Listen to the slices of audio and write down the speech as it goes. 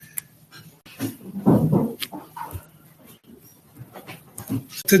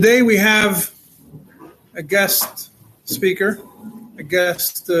Today we have a guest speaker, a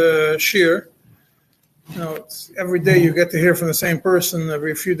guest shiur. Every day you get to hear from the same person.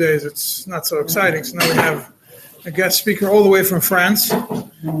 Every few days it's not so exciting. So now we have a guest speaker all the way from France.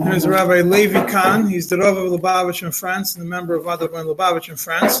 His is Rabbi Levi Khan. He's the Rav of Lubavitch in France and a member of Vadar Ben Lubavitch in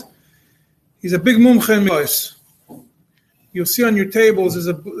France. He's a big mumche in mikvos. You'll see on your tables is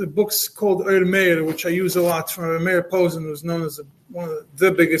a book called Meir, which I use a lot, from Meir Posen, who's known as one of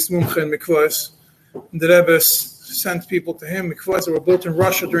the biggest mumche in mikvos. The Rebbe sent people to him. Mikvos that were built in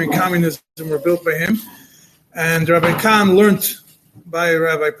Russia during communism were built by him. And Rabbi Khan learned by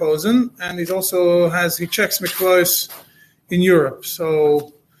Rabbi Posen, and he checks mikvos in Europe.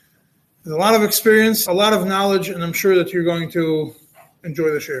 So there's a lot of experience, a lot of knowledge, and I'm sure that you're going to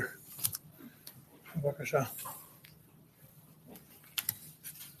enjoy the shiur.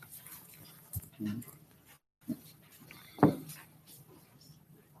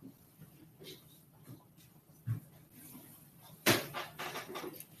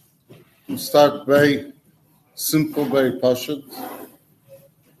 We'll start very simple, very pashut.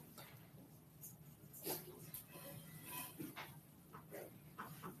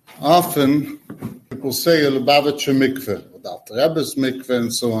 Often people say a Lubavitcher mikveh, without the Rebbe's mikveh,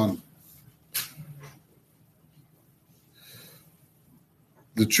 and so on.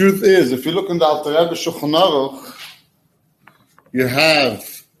 The truth is, if you look in the Alter Rebbe Shulchan Aruch, you have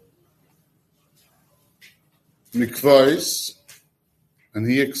mikvahs, and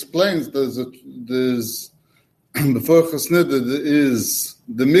he explains there's before Chasnida there is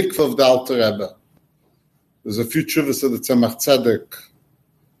the mikvah of the Alter Rebbe. There's a few tshuvos of the Tzemach Tzedek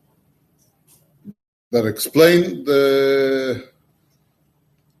that explain the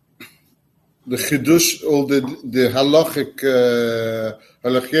chidush or the halachic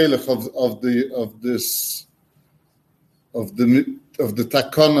halachyelich of the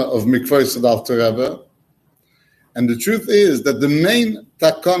takana of mikvahs of the Alter Rebbe. And the truth is that the main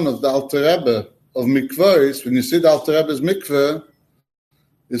takana of the Alter Rebbe of mikvahs, when you see the Alter Rebbe's mikveh,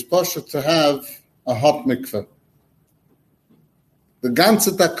 is possible to have a hot mikveh. The ganze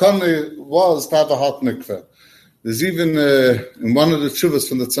takana was to have a hot mikveh. There's even in one of the tshuvos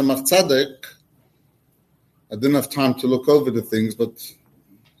from the Tzemach Tzedek, I didn't have time to look over the things, but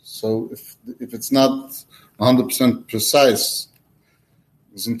so if it's not 100% precise,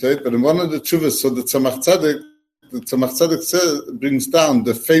 isn't it? But in one of the tshuvos, so the Tzemach Tzedek brings down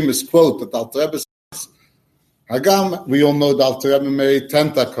the famous quote that Alter Rebbe says, Hagam, we all know that Alter Rebbe made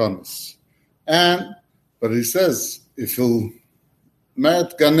 10 takanos. But he says, if you'll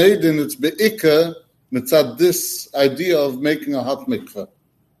merit Gan Eden, it's be'ikah, mitzad this idea of making a hot mikveh.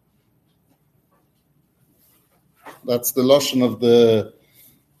 That's the lashon of the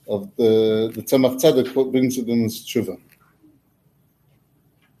Tzemach Tzedek, what brings it in his tshuva.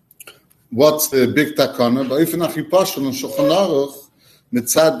 What's the big takana? But if in Achipashon and Shulchan Aruch,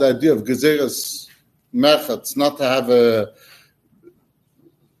 mitzad the idea of gezeres merchatz, not to have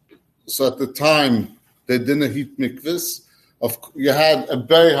so at the time they didn't heat mikvahs. You had a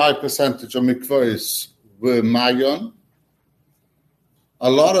very high percentage of mikvahs were mayon. A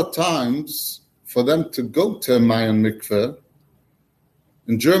lot of times, for them to go to a mayon mikveh,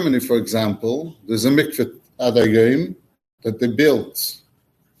 in Germany, for example, there's a mikveh adayim that they built.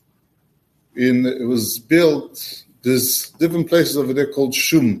 There's different places over there called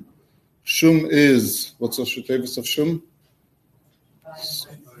Shum. Shum is, what's the shutavis of Shum?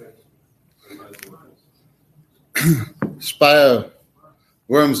 Speyer,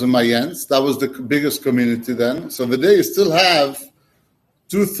 Worms and Mayens. That was the biggest community then. So over there you still have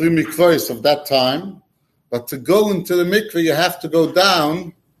 2-3 mikvahs of that time. But to go into the mikveh, you have to go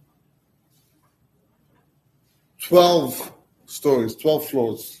down 12 stories, 12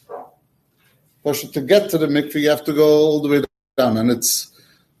 floors. To get to the mikveh, you have to go all the way down. And it's,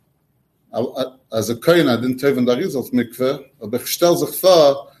 as a Kaahen, I didn't have in the Arizal's mikveh, but ich stell sich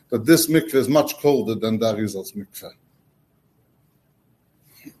vor that this mikveh is much colder than the Arizal's mikveh.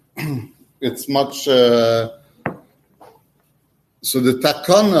 It's much, so the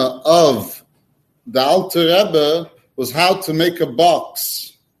takana of the Alter Rebbe was how to make a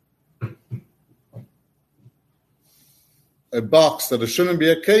box that it shouldn't be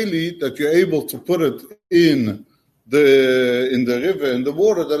a keli, that you're able to put it in the river, in the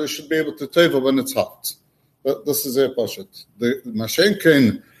water, that it should be able to teva when it's hot. But this is a pashut. The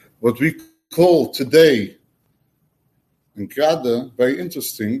Mashenkein, what we call today in Grade, very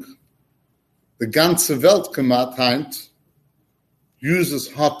interesting, the ganze Welt kemat heint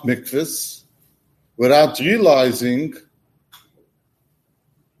uses hot mikvahs without realizing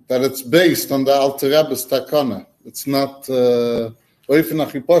that it's based on the Alter Rebbe's takana. It's not, Oifen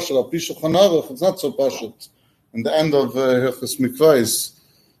achi poshut, al pi Shulchan Aruch, it's not so poshut. In the end of Hilchos Mikvos,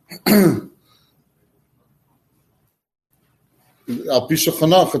 al pi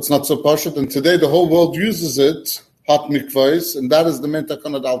Shulchan Aruch, it's not so poshut, and today the whole world uses it, hot mikvahs, and that is the main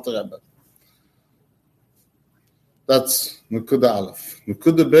takana of the Alter Rebbe. That's Nekuda Aleph.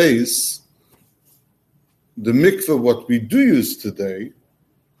 Nekuda Beis, the mikvah, what we do use today,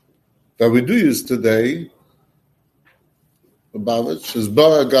 the Bavitch, is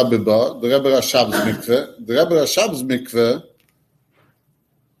Bar Agabe Bar, the Rebbe Rashab's mikvah. The Rebbe Rashab's mikvah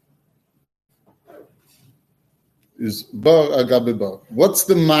is Bar Agabe Bar. What's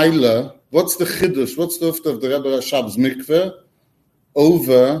the Maila? What's the Chiddush? What's the Ufta of the Rebbe Rashab's mikveh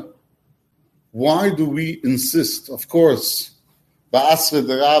over why do we insist, of course, Ba'asre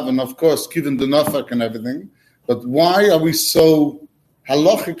the Rav, and of course, Kivin the Nafak and everything, but why are we so,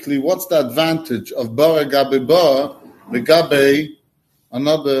 halachically, what's the advantage of Bar Agabe Bar, Legabe,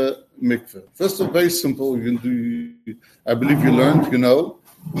 another mikveh? First of all, very simple, you can do, I believe you learned,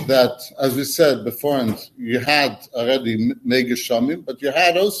 that, as we said before, and you had already Mega Shamim, but you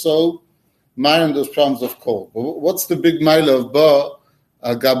had also Mayan those problems of cold. But what's the big mile of Bar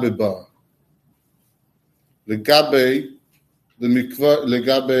Agabe Bar? Legabe, the mikvah,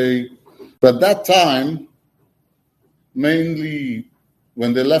 Legabe. But at that time, mainly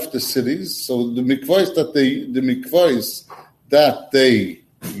when they left the cities, so the mikvahs that they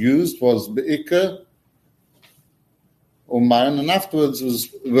used was Be'ikah or Mayan, and afterwards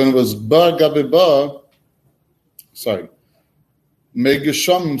when it was Bar Gabe Bar,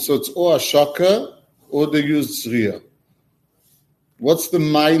 Megasham, so it's or Ashaka or they used Zriya. What's the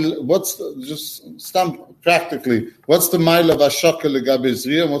mile? Just stamp practically? What's the mile of Ashaka legabe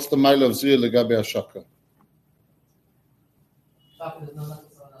Zriya? And what's the mile of Zriya legabe Ashaka?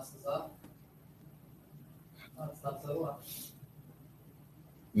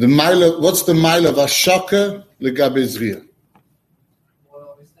 What's the mile of Ashaka legabe Zriya?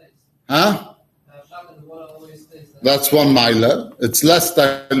 Huh? That's one mile. It's less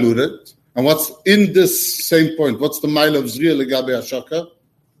diluted. And what's in this same point? What's the mile of Zriya legabe Ashaka?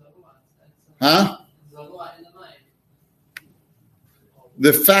 Huh?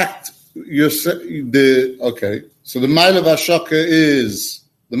 The fact you're saying okay. So the mile of Ashaka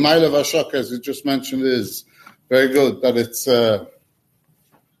as you just mentioned, is very good. That it's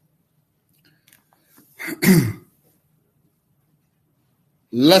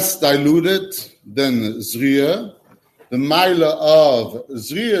less diluted than Zriya. The Maila of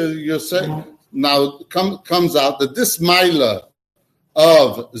Zriya, you're saying, now comes out that this Maila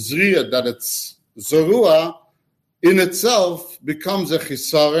of Zriya, that it's Zorua, in itself becomes a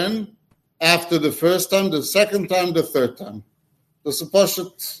Chisaron after the first time, the second time, the third time. The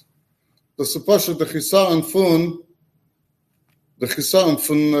Chisaron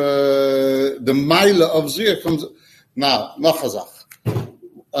fun, the Maila of Zriya comes. Now, Nachazach.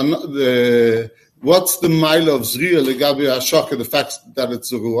 What's the mile of Zriya legabe Ashaka? The fact that it's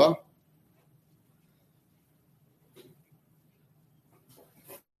Zorua.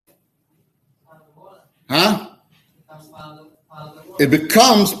 Huh? It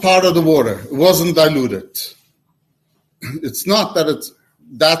becomes part of the water. It wasn't diluted. It's not that it's.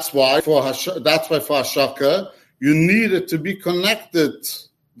 That's why for Ashaka you need it to be connected.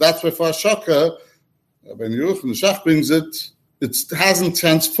 That's why for Ashaka, when Yeruch brings it. It hasn't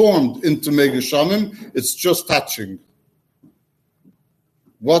transformed into Megashamim, it's just touching.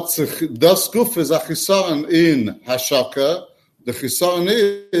 What's the Guf is a Chisaron in Hashaka. The Chisaron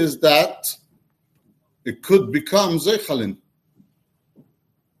is that it could become Zeichalin.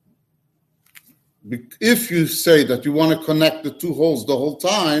 If you say that you want to connect the two holes the whole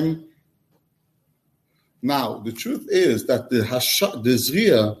time, now the truth is that the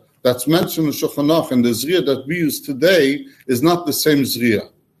Zriya that's mentioned in Shulchan Aruch and the Zriya that we use today is not the same Zriya.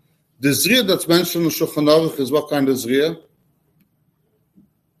 The Zriya that's mentioned in Shulchan Aruch is what kind of Zriya?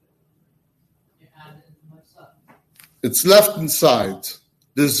 It's left inside.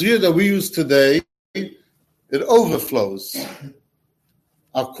 The Zriya that we use today, it overflows.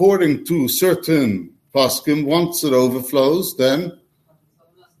 According to certain poskim, once it overflows, then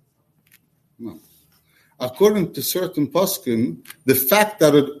no. According to certain poskim, the fact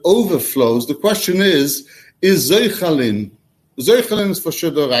that it overflows, the question is Zeichalin? Zeichalin is for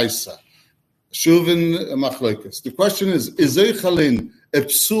Shedoraisa. Shuvin Machlekes. The question is Zeichalin a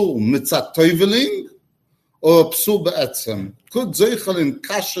psul mitzat toiveling or a psul be'etzem? Could Zeichalin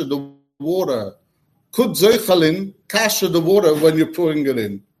kasha the water? Could Zeichalin kasha the water when you're pouring it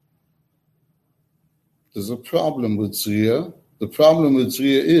in? There's a problem with Zriya. The problem with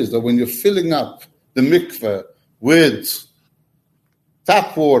Zriya is that when you're filling up the mikveh with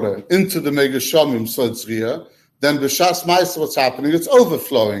tap water into the Megashamim, so it's Zriya, then b'shas ma'aser, what's happening? It's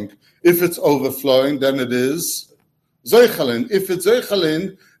overflowing. If it's overflowing, then it is Zoichalin. If it's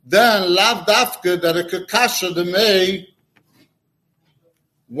Zoichalin, then lav dafka that it could kasha the may.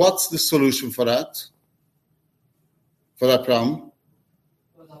 What's the solution for that? For that problem?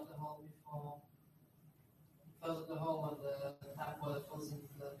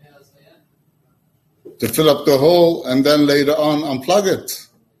 To fill up the hole and then later on unplug it.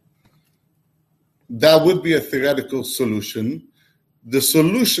 That would be a theoretical solution. The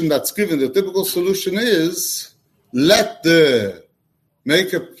solution that's given, the typical solution is put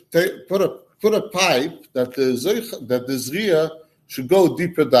a pipe that the Zriya should go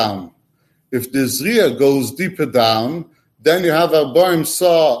deeper down. If the Zriya goes deeper down, then you have a boim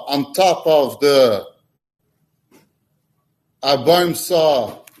saw on top of the boim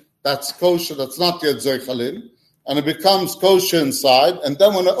saw that's kosher, that's not yet Zoichalin, and it becomes kosher inside, and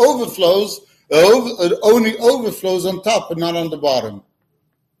then when it overflows, it only overflows on top and not on the bottom.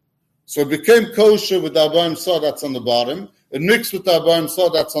 So it became kosher with the boim saw that's on the bottom, it mixed with the boim saw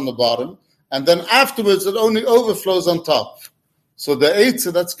that's on the bottom, and then afterwards it only overflows on top. So the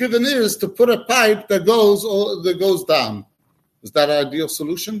eitzah that's given is to put a pipe that goes down. Is that an ideal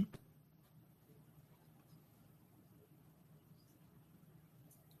solution?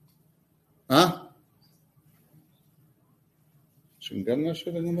 Huh?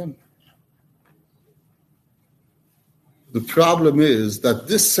 The problem is that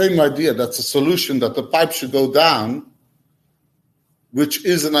this same idea, that's a solution, that the pipe should go down, which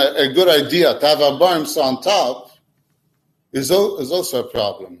isn't a good idea to have a boim on top, is also a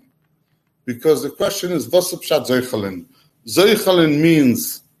problem. Because the question is, what's pshat Zoichalin? Zoichalin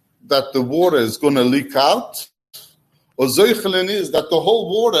means that the water is going to leak out, or Zoichalin is that the whole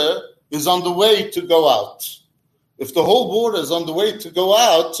water is on the way to go out. If the whole water is on the way to go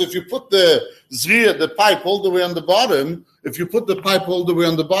out, so if you put the Zriya, the pipe, all the way on the bottom, then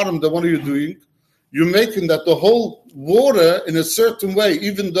what are you doing? You're making that the whole water in a certain way,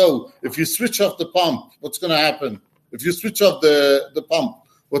 even though if you switch off the pump, what's going to happen? If you switch off the pump,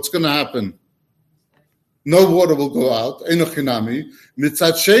 what's going to happen? No water will go out. Enochinami.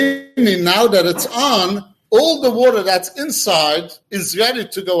 Mitzad sheni, now that it's on, all the water that's inside is ready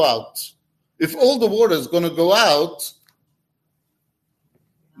to go out. If all the water is going to go out,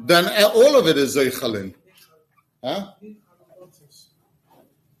 then all of it is Zoichalin. Huh?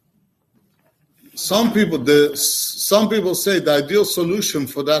 Some people say the ideal solution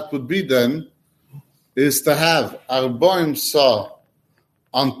for that would be then is to have arboim saw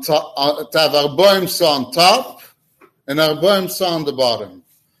on top, and arboim saw on the bottom.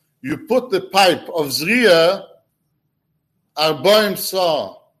 You put the pipe of Zriya, arboim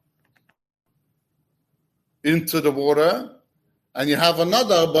saw into the water, and you have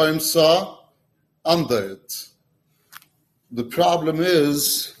another arboim saw under it. The problem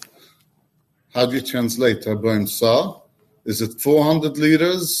is, how do you translate arboim saw? Is it 400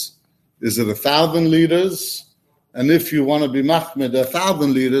 liters? Is it 1,000 liters? And if you want to be machmed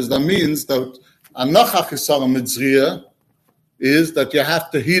 1,000 liters, that means that anachach isara mitzriya is that you have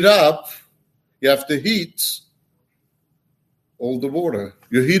to heat all the water.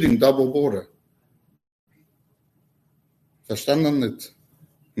 You're heating double water. Verstanden nicht?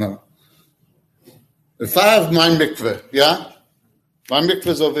 No. If I have my mikveh, yeah? My mikveh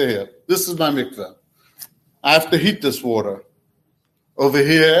is over here. This is my mikveh. I have to heat this water. Over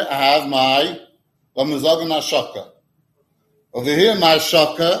here, I have my shaka. Over here, my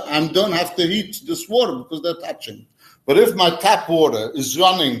shaka, I don't have to heat this water because they're touching. But if my tap water is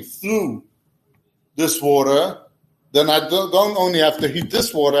running through this water, then I don't only have to heat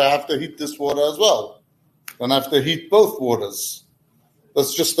this water, I have to heat this water as well. Then I have to heat both waters.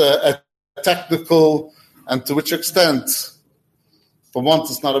 That's just a technical, and to which extent, for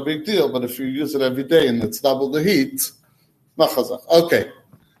once it's not a big deal, but if you use it every day and it's double the heat, okay.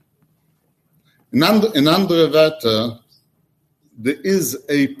 In andere Wörter, there is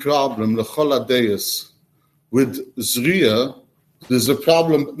a problem, l'chol hadeus, with Zriya. There's a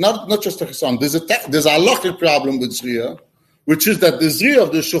problem, not just a chesam, there's a halachic problem with Zriya, which is that the Zriya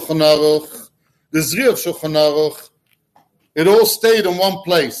of the Shulchan Aruch, it all stayed in one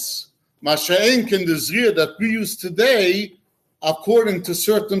place. Masha'enk in the Zriya that we use today, according to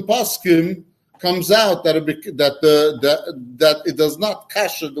certain paskim, comes out that it does not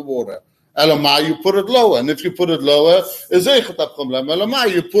kasher the water. Elamai, you put it lower, and if you put it lower, is eichet problem. Elamai,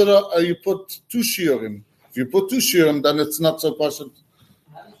 you put 2 shiurim. If you put 2 shiurim, then it's not so possible.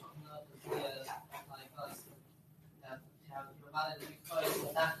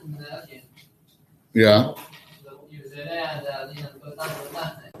 Yeah.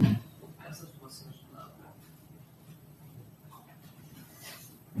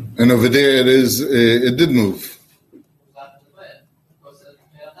 And over there it did move.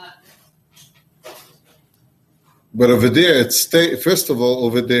 But over there, it stayed. First of all,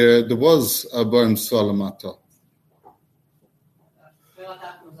 over there was a Barim Salamata.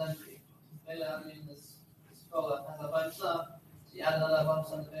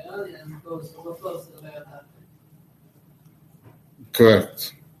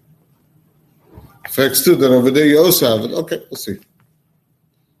 Correct. Facts too that over there you also have it. Okay, we'll see.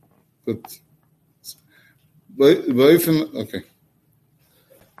 Good. Okay.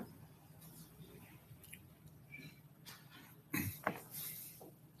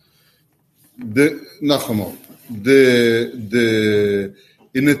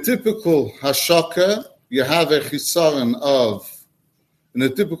 In a typical hashaka, you have a chisaron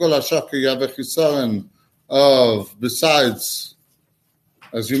of, besides,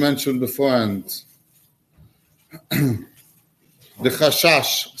 as you mentioned beforehand, the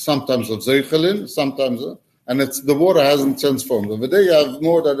chashash sometimes of zeichelin, sometimes, and it's the water hasn't transformed. Over there you have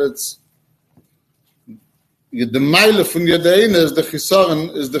more that it's the mile from Yadain is the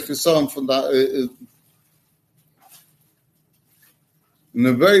chisaron from the in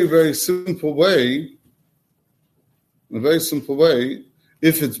a very, very simple way.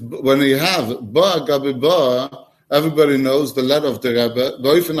 If it's when you have ba gabi ba, everybody knows the letter of the Rebbe.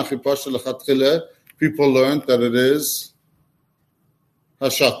 People learned that it is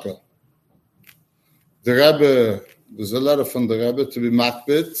hashaka. The Rebbe, there's a letter from the Rebbe to be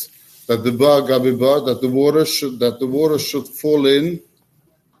makbit that the ba gabi ba, that the water should fall in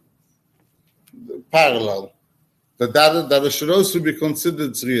parallel. That it should also be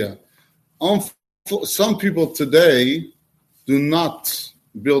considered zriya. Some people today do not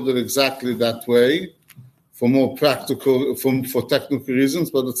build it exactly that way for more practical, for technical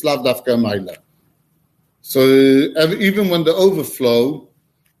reasons, but it's lav dafka maila. So even when the overflow,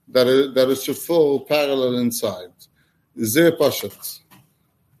 that it should fall parallel inside. Zeh pashat.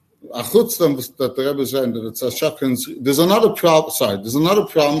 Achutzam that the Rebbe is saying that it's a shakan. There's another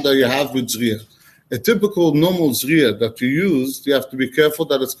problem that you have with zriya. A typical normal zriya that you use, you have to be careful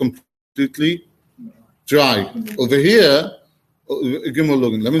that it's completely dry. Over here,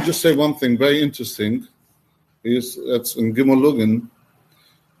 Gimel, let me just say one thing very interesting. That's in Gimel.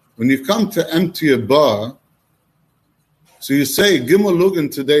 When you come to empty a bar, so you say Gimel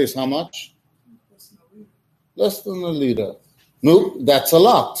today is how much? Less than a liter. No, that's a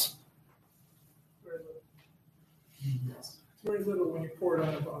lot. Very little when you pour it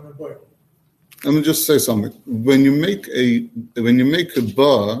on a boil. Let me just say something. When you make a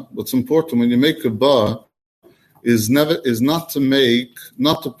bar, what's important when you make a bar is not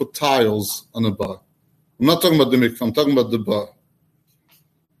to put tiles on a bar. I'm not talking about the mikvah, I'm talking about the bar.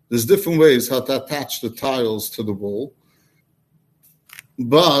 There's different ways how to attach the tiles to the wall.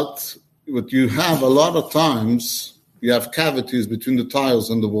 But what you have a lot of times, you have cavities between the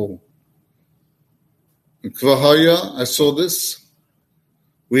tiles and the wall. In Kvahaya, I saw this.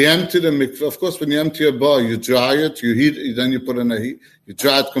 We empty the mikveh. Of course, when you empty a bar, you dry it, you heat it, then you put in a heat. You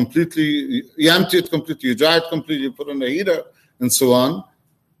dry it completely, you empty it completely, you dry it completely, you put in a heater, and so on.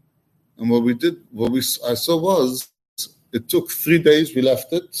 And I saw was, it took 3 days, we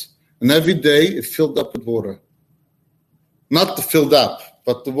left it, and every day it filled up with water. Not filled up,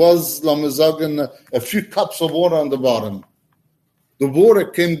 but there was, a few cups of water on the bottom. The water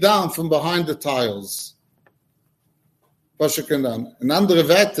came down from behind the tiles. In andere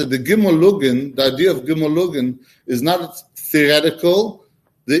Werte, the idea of Gimel is not theoretical.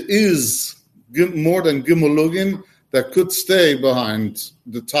 There is more than Gimel that could stay behind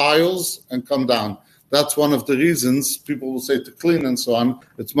the tiles and come down. That's one of the reasons people will say to clean and so on.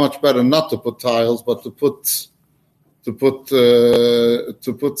 It's much better not to put tiles, but to put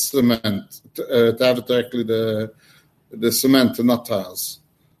cement, to have it directly the cement and not tiles.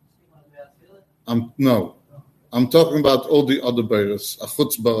 No. I'm talking about all the other beirers.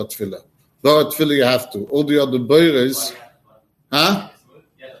 Achutz barat tefillah. Barat tefillah you have to. All the other beirers. Huh?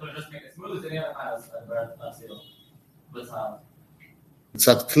 It's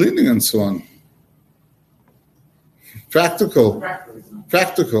at cleaning and so on. Practical.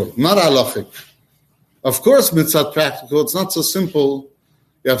 Not halachic. Of course, mitzat practical. It's not so simple.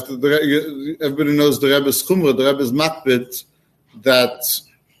 You have to. Everybody knows the Rebbe's chumrah, the Rebbe's makbid, that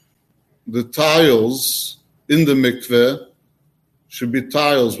the tiles in the mikveh should be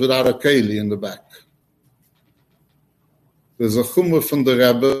tiles without a keli in the back. There's a chumrah from the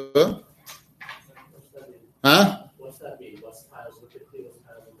Rebbe. Huh? What's that mean? What's tiles with the keli?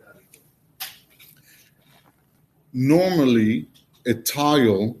 Normally, a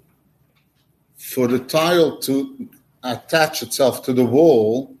tile, for the tile to attach itself to the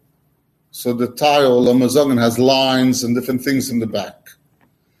wall, So the tile, Amazogan, has lines and different things in the back.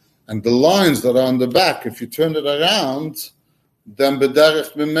 And the lines that are on the back, if you turn it around, then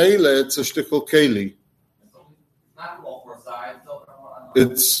b'derech b'meile, it's a shtickle keli.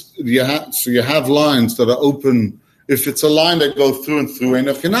 So you have lines that are open. If it's a line that goes through and through, ein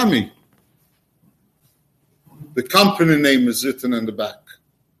achinami. The company name is written in the back.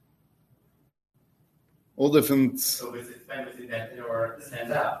 All different. So if it's indented or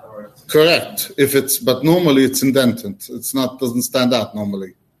stands out, or Correct. But normally it's indented. It's not doesn't stand out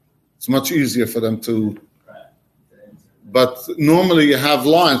normally. It's much easier for them to. But normally you have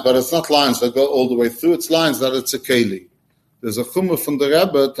lines, but it's not lines that go all the way through. It's lines that it's a keli. There's a chumrah from the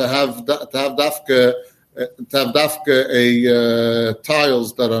Rebbe to have dafka a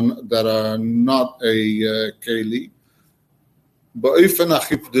tiles that are not a keli. But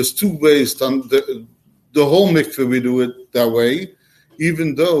there's two ways. The whole mikveh we do it that way.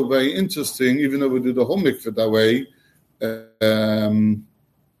 Even though very interesting, even though we do the whole mikveh that way,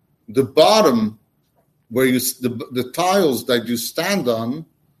 the bottom where the tiles that you stand on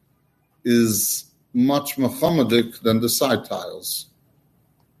is much more chomedic than the side tiles.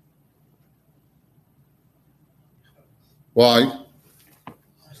 Why?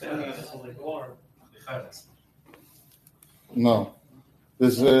 No.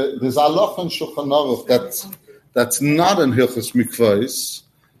 There's halach and Shulchan Aruch that's not in Hilchos Mikvos,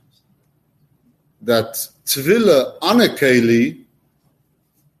 that tefillah on a keli,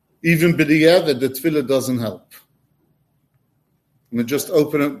 even b'diavad, the tefillah doesn't help. We just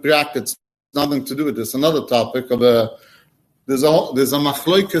open up brackets, nothing to do with this. Another topic of there's a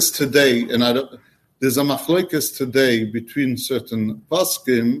machloikas today, there's a machloikas today between certain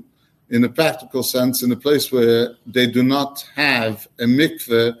poskim in a practical sense, in a place where they do not have a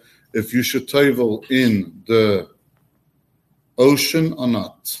mikveh, if you should tovel in the ocean or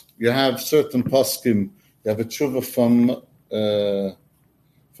not. You have certain poskim. You have a tshuva from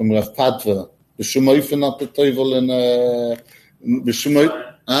Rav Padva. B'shumoyfen not the tovel in b'shumoy.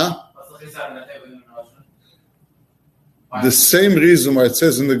 The same reason why it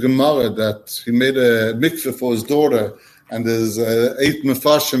says in the Gemara that he made a mikveh for his daughter, and there's 8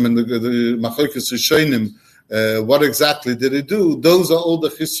 mefashim in the Machlokes Rishonim. What exactly did he do? Those are all the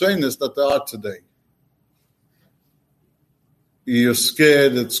chisronos that there are today. You're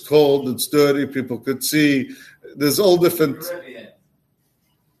scared, it's cold, it's dirty, people could see. There's all different.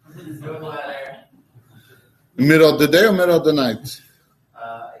 Middle of the day or middle of the night?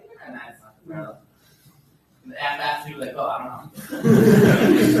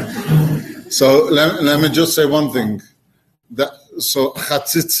 So let me just say one thing. So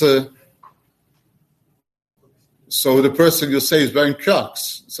chatzitza. So the person you say is wearing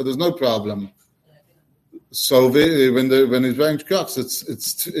Crocs, so there's no problem. So when he's wearing Crocs, it's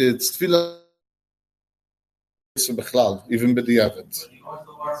tefillah bechlal, even b'diavad. So you always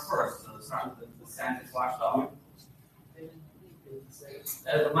go wash first, so it's not the sand is washed off.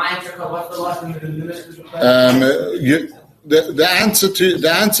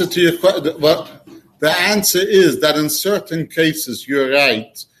 The answer is that in certain cases you're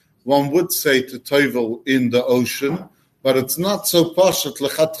right. One would say to tovel in the ocean, but it's not so pashut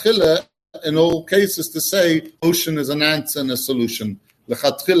lechatchila in all cases to say ocean is an answer and a solution.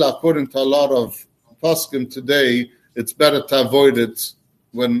 Lechatchila, according to a lot of poskim today, it's better to avoid it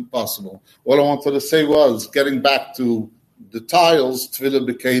when possible. What I wanted to say was getting back to the tiles, tefillah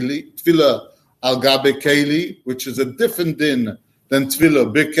bekeli, tefillah al gabe keli, which is a different din than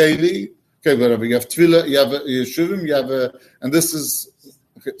tefillah bekeli. Okay, whatever. You have tefillah, you have a yeshuvim, you have a, and this is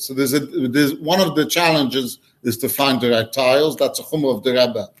okay. So there's one of the challenges is to find the right tiles. That's a chumrah of the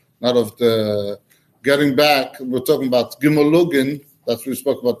Rebbe, not of the. Getting back, we're talking about gimolugin. That's we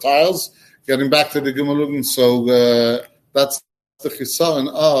spoke about tiles. Getting back to the gimolugin, so that's the chisaron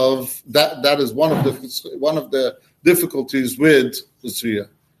of that. That is one of the difficulties with the Zriya.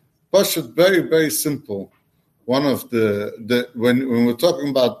 Pashut, very, very simple. One of the when we're talking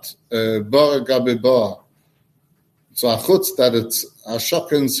about bara gabe bara, so achutz that it's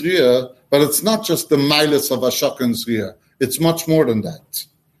ashak and Zriya, but it's not just the milas of ashak and Zriya. It's much more than that.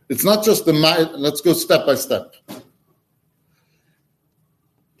 It's not just the mile. Let's go step by step.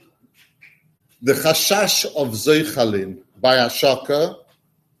 The chashash of zeichalin by ashaka,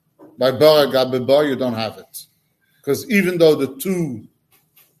 by bara gabe bara, you don't have it. Because even though the two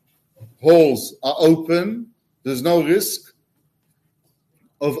holes are open, there's no risk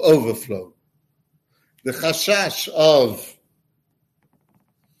of overflow. The chashash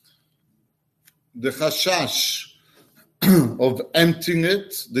of emptying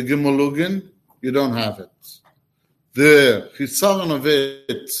it, the gimolugin, you don't have it. The chisaron of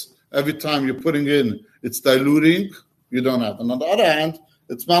it, every time you're putting in, it's diluting, you don't have. And on the other hand,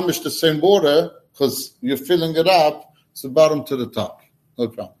 it's mamish the same water because you're filling it up, it's the bottom to the top. No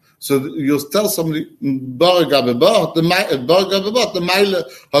problem. So you'll tell somebody, the Meile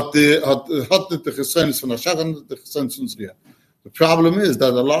hat the Chesronis von Hashach, the Chesronis von Zriya. The problem is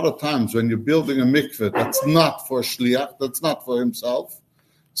that a lot of times when you're building a mikveh, that's not for shliach, that's not for himself.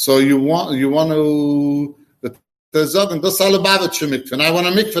 So you want to. There's nothing. That's a Lubavitcher mikveh, and I want a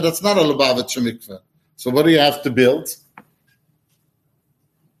mikveh that's not a Lubavitcher mikveh. So what do you have to build?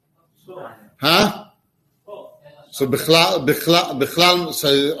 Huh? So bichlal.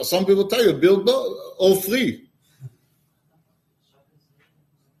 So some people tell you build all three.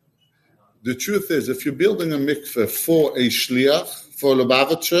 The truth is, if you're building a mikveh for a shliach, for a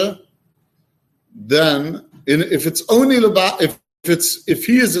Lubavitcher, then if it's only if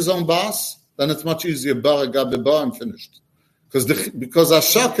he is his own boss, then it's much easier. Bar and finished. Because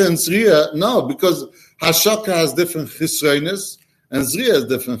Hashaka and Zriya, no, because Hashaka has different chisronis and Zriya has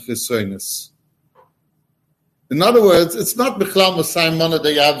different chisronis. In other words, it's not Bichlal Masai Mona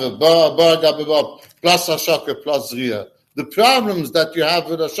de Yava, Bar plus Hashaka plus Zriya. The problems that you have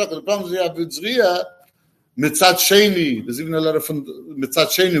with Hashaka, the problems you have with Zriya, Mitzat Sheni, there's even a letter from Mitzat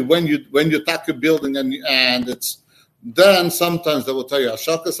Sheni, when you attack a building and it's, then sometimes they will tell you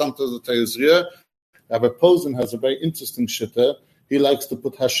Hashaka, sometimes they'll tell you Zriya. Rabbi Posen has a very interesting shitta. He likes to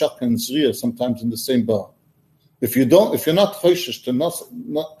put Hashaka and Zriya sometimes in the same bar. If you're not choishish to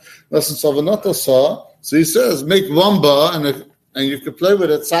Nasan Savanotasa, so he says make one bar and you can play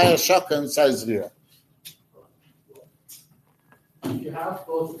with it, Sai Hashaka and Sai Zriya. You have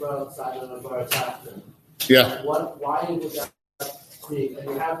both bar outside and a bar attached. Yeah. Why would that create? And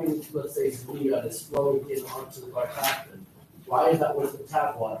you're having, let's say, Zriya is flowing in onto the bar attached. Why is that with the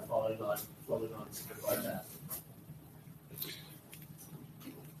tap water flowing on to the bar attached?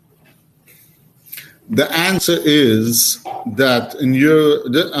 The answer is that in your.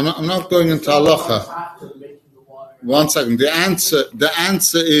 I'm not going into halacha. 1 second. The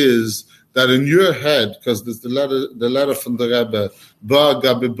answer is that in your head, because there's the letter from the Rebbe, Bar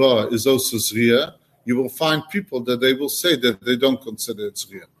Gabi Bar is also Zriya. You will find people that they will say that they don't consider it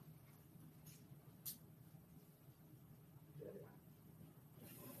Zriya.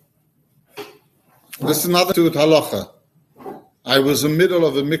 This is nothing to do with halacha. I was in the middle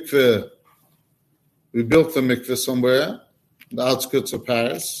of a mikveh. We built a mikveh somewhere, the outskirts of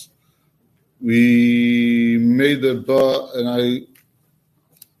Paris. We made a bar, and a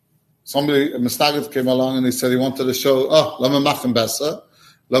Mestaget came along and he said he wanted to show, lama machen besser,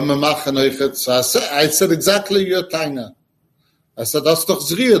 lama machen eichet. So I said exactly your taina. I said, that's doch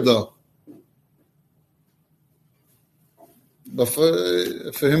Zriya da. But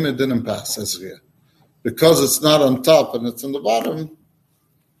for him it didn't pass as Zriya. Because it's not on top and it's on the bottom.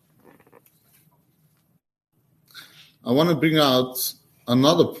 I want to bring out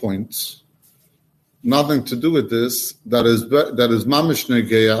another point, nothing to do with this, that is mamish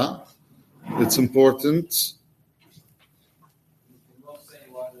negeya. It's important.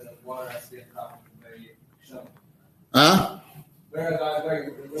 Huh?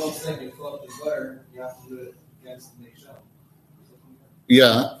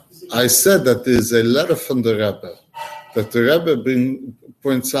 Yeah, I said that there's a letter from the Rebbe that the Rebbe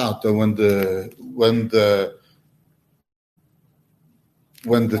points out that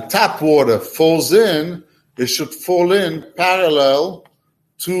when the tap water falls in, it should fall in parallel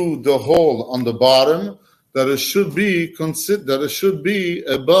to the hole on the bottom. That it should be considered. That it should be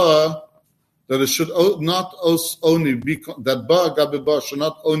a bar. That it should not only be that bar gabi bar should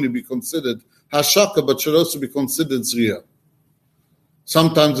not only be considered hashaka, but should also be considered zriya.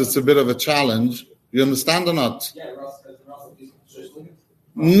 Sometimes it's a bit of a challenge. You understand or not? Yeah,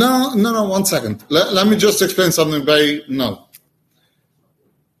 No. 1 second. Let me just explain something no.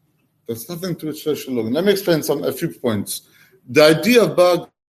 There's nothing to it. Let me explain a few points. The idea of bar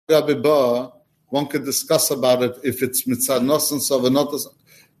gabi bar, one could discuss about it if it's mitzad nos and so,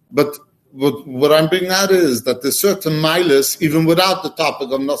 but what I'm bringing out is that there's certain milas, even without the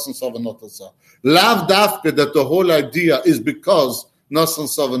topic of nos and so. Lav dafke, that the whole idea is because nos and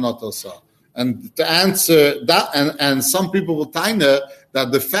so. And to answer that, and some people will tell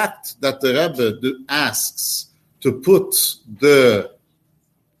that the fact that the Rebbe asks to put the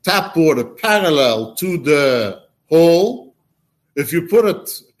tap water parallel to the hole, if you put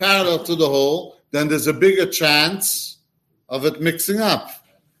it parallel to the hole, then there's a bigger chance of it mixing up.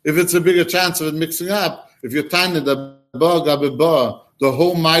 If it's a bigger chance of it mixing up, if you're tiny the bar gabi bar, the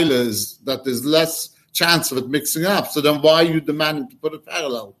whole mile is that there's less chance of it mixing up. So then why are you demanding to put it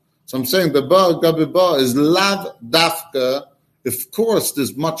parallel? So I'm saying the bar gabi bar is lav dafka of course,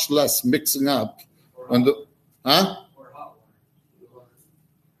 there's much less mixing up.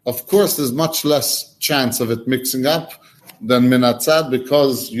 Of course, there's much less chance of it mixing up than minatzad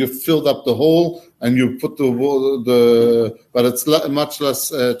because you filled up the hole and you put but it's much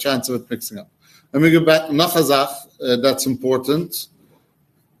less chance of it mixing up. Let me go back. Nachazach, that's important.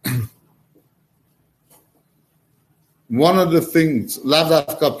 One of the things,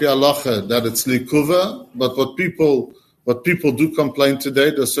 lavdafka pi'alacha, that it's likuva, but what people do complain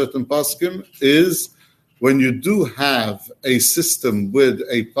today, there's certain paskim, is when you do have a system with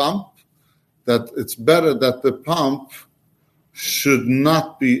a pump, that it's better that the pump should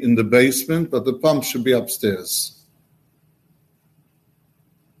not be in the basement, but the pump should be upstairs.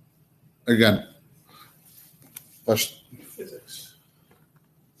 Again. Physics.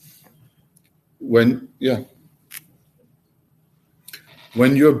 When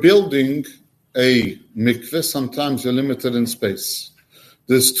you're building a mikveh, sometimes you're limited in space.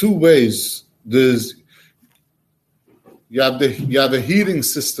 There's two ways. You have a heating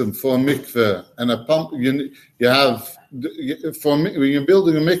system for a mikveh and a pump. When you're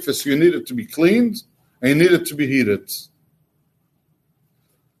building a mikveh, so you need it to be cleaned and you need it to be heated.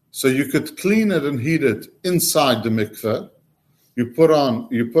 So you could clean it and heat it inside the mikveh. You put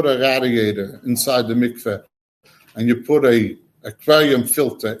a radiator inside the mikveh, and you put a aquarium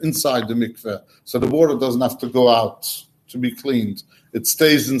filter inside the mikveh, so the water doesn't have to go out to be cleaned. It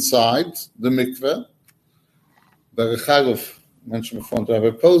stays inside the mikveh. The Recharev mentioned before to Rabbi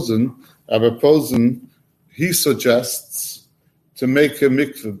Posen, he suggests to make a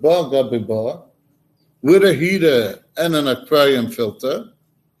mikveh bar gabi bar with a heater and an aquarium filter.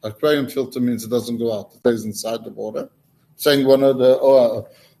 Aquarium filter means it doesn't go out; it stays inside the water. Saying one of the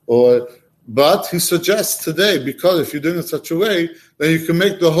but he suggests today, because if you're doing it such a way, then you can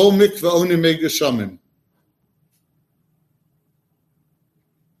make the whole mikveh only make geshamim.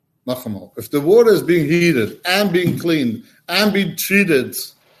 If the water is being heated and being cleaned and being treated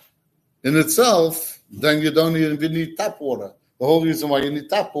in itself, then you don't even need tap water. The whole reason why you need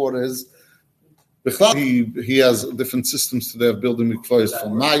tap water is he has different systems today of building mikvahs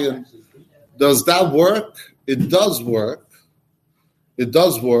from Mayan. Does that work? It does work. It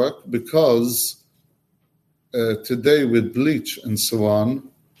does work because today with bleach and so on,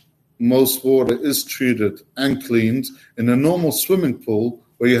 most water is treated and cleaned. In a normal swimming pool,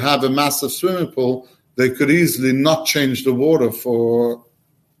 where you have a massive swimming pool, they could easily not change the water for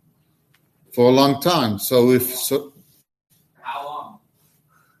a long time. So How long?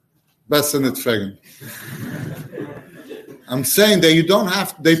 Best in it fragen. I'm saying that you don't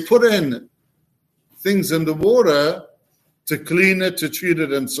have. They put in things in the water to clean it, to treat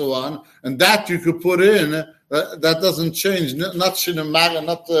it, and so on, and that you could put in. That doesn't change. Not shinamara.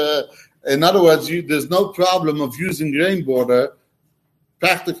 In other words, there's no problem of using rainwater.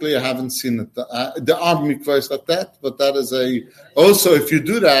 Practically, I haven't seen it. There are mikvahs like that, but that is also, if you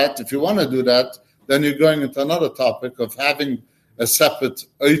do that, if you want to do that, then you're going into another topic of having a separate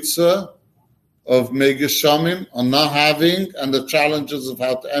oitza of megeshamim or not having, and the challenges of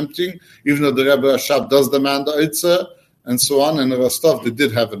how to emptying, even though the Rebbe Rashab does demand the oitza, and so on, and the Rostov, they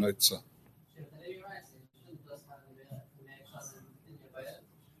did have an oitza.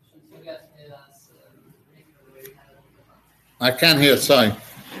 I can't hear, sorry.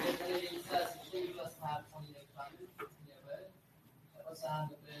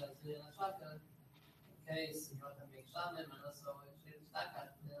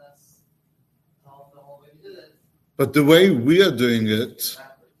 But the way we are doing it,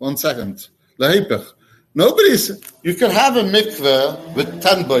 1 second, you can have a mikveh with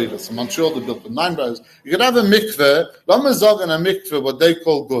 10 boilers. I'm not sure they built with 9 boilers. You can have a mikveh, let me say a mikveh, what they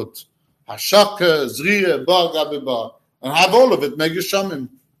call good. Hashaka, Zriya, Bar, Gabi, Bar. And have all of it, make a shamim.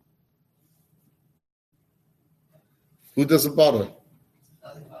 Who doesn't bother?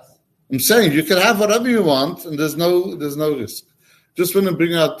 I'm saying you can have whatever you want, and there's no risk. Just want to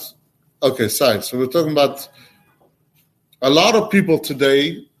bring out. Okay, sorry. So we're talking about a lot of people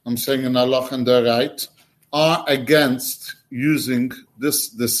today. I'm saying in Allah and they're right, are against using the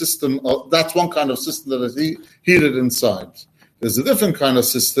system. That's one kind of system that is heated inside. There's a different kind of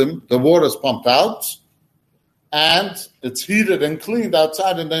system. The water is pumped out, and it's heated and cleaned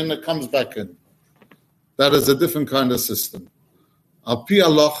outside, and then it comes back in. That is a different kind of system. Al pi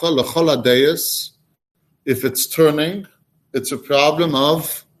halacha l'chol hadayis, if it's turning, it's a problem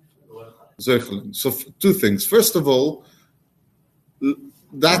of zeichelin. So 2 things. First of all,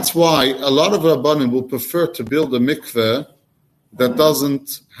 that's why a lot of Rabbanim will prefer to build a mikveh that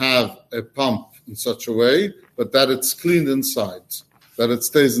doesn't have a pump in such a way, but that it's cleaned inside, that it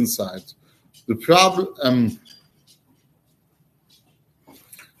stays inside. The problem,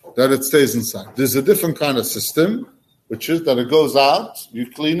 that it stays inside. There's a different kind of system, which is that it goes out, you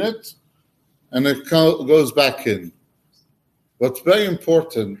clean it, and it goes back in. What's very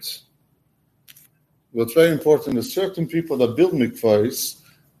important is certain people that build mikvahs,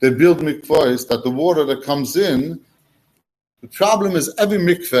 they build mikvahs that the water that comes in, the problem is every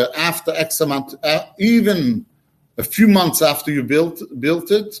mikveh after X amount, even a few months after you built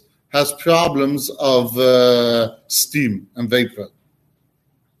it, has problems of steam and vapor.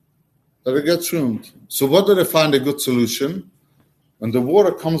 That it gets ruined. So what do they find a good solution? When the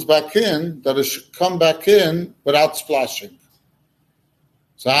water comes back in, that it should come back in without splashing.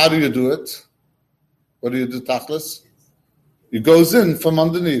 So how do you do it? What do you do, Tachlis? It goes in from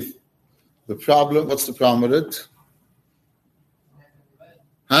underneath. What's the problem with it?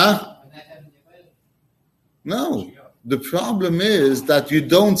 Huh? No. The problem is that you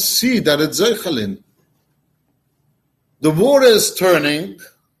don't see that it's zeichelin. The water is turning.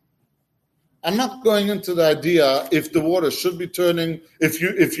 I'm not going into the idea if the water should be turning, if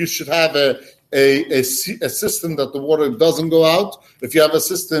you should have a system that the water doesn't go out. If you have a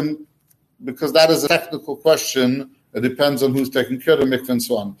system, because that is a technical question, it depends on who's taking care of the mikveh and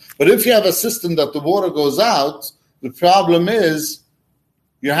so on. But if you have a system that the water goes out, the problem is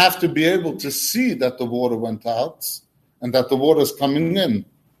you have to be able to see that the water went out and that the water is coming in.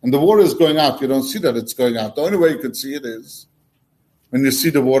 And the water is going out. You don't see that it's going out. The only way you can see it is when you see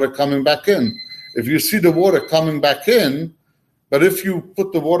the water coming back in. If you see the water coming back in, but if you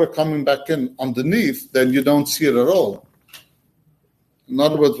put the water coming back in underneath, then you don't see it at all. In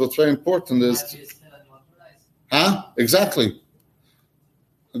other words, what's very important is... Exactly.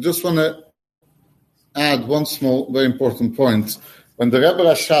 I just want to add one small, very important point. When the Rebbe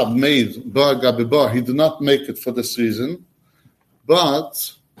Rashab made Bar Gabi Bar, he did not make it for this reason.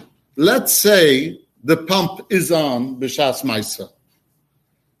 But let's say the pump is on B'Shas Maisa.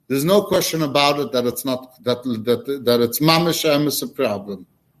 There's no question about it that it's not that it's mamish emes a problem.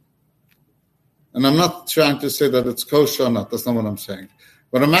 And I'm not trying to say that it's kosher or not. That's not what I'm saying.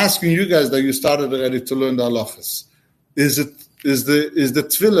 But I'm asking you guys that you started already to learn the halachas. Is the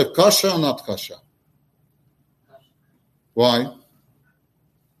tefillah kosher or not kosher? Why?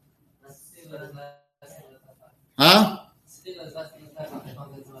 Huh?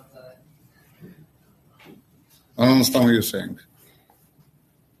 I don't understand what you're saying.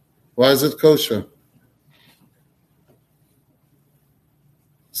 Why is it kosher?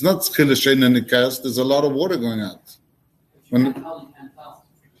 It's not schila shein and nikas. There's a lot of water going out.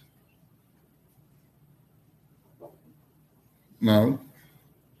 No.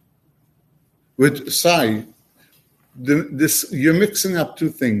 With Sai, you're mixing up two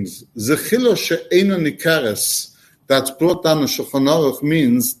things. Zechilo she'ena nikares, that's brought down in Shulchan Aruch,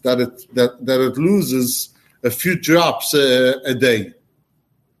 means that it loses a few drops a day.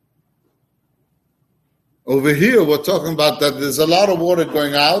 Over here, we're talking about that there's a lot of water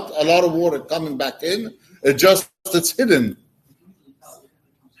going out, a lot of water coming back in. It's hidden.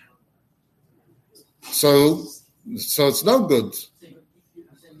 So it's no good.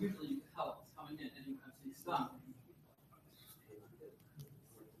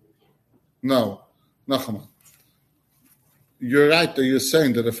 No, Nachman. You're right that you're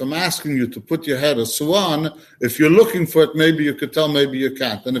saying that if I'm asking you to put your head a swan, if you're looking for it, maybe you could tell, maybe you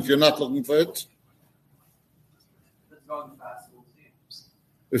can't. And if you're not looking for it,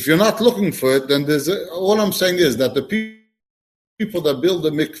 if you're not looking for it, then all I'm saying is that the people that build the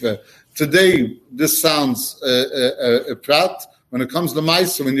mikveh, today this sounds a prat. When it comes to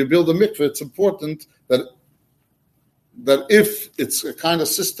Maisa, when you build a mikveh, it's important that if it's a kind of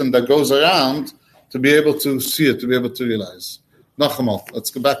system that goes around, to be able to see it, to be able to realize. Nachamal, let's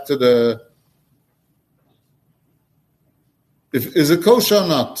go back to the... Is it kosher or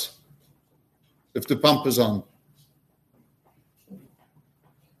not? If the pump is on.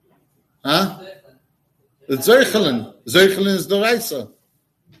 Huh? It's Zeichelin. Zeichelin is the Raisa.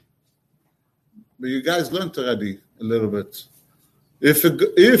 But you guys learned already a little bit. If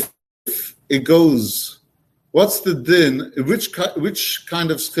it goes... What's the din? Which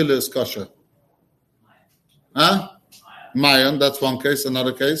kind of schila is kosher? Huh? Mayan, that's one case.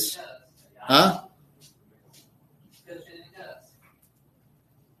 Another case? Huh?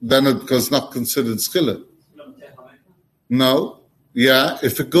 Then it was not considered schila. No. Yeah.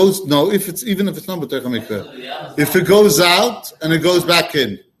 If it's not b'teich hamikveh. If it goes out and it goes back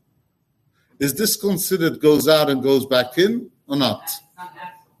in, is this considered goes out and goes back in or not?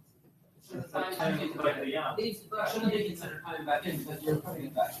 It shouldn't be considered coming back in because you're putting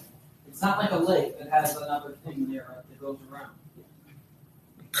it back in. It's not like a lake that has another thing there that goes around.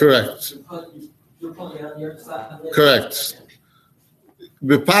 Correct. You're pulling it on the other side. Correct.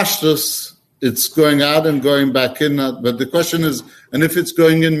 Bepashtus, it's going out and going back in. But the question is, and if it's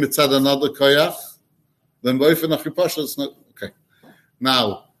going in mitzad another koyach, then it's not okay.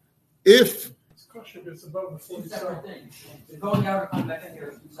 Now, if It's kosher, but it's above the Two 40 separate saw. things. The going out or coming back in here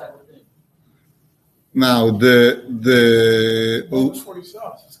are two separate things. now the Above the 40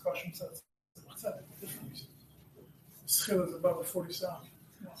 saw, it's kosher. What's that? Schil is above the 40 saw.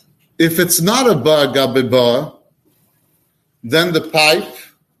 if it's not a bar gabe bar, then the pipe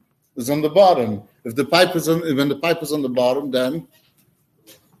is on the bottom. If the pipe is on, when the pipe is on the bottom, then,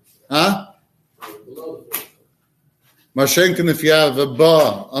 Mashenkin, if you have a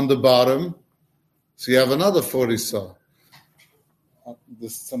bar on the bottom, so you have another 40 saw.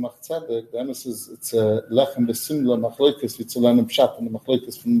 This Tzemach Tzedek, the Emes is, it's a lechem besimla machlokes, it's a learning pshat and the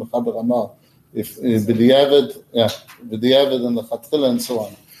machlokes from Mechaber Amal. If b'diavad and the chatchila and so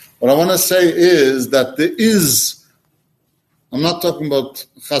on. What I want to say is that there is, I'm not talking about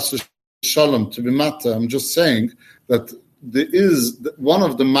chas v'shalom to be matter, I'm just saying that there is one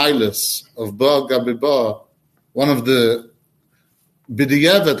of the milas of bar gabi bar, one of the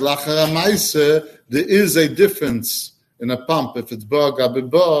b'diavad lachar ha'maaseh, there is a difference in a pump if it's bar gabi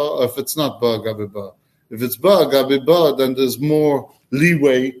bar or if it's not bar gabi bar. If it's bar gabi bar, then there's more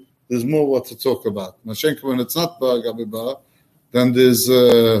leeway, there's more what to talk about. Mashenka, when it's not bar gabi bar, then there's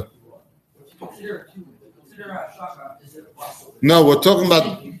Consider a shaka. Is it possible? no, we're talking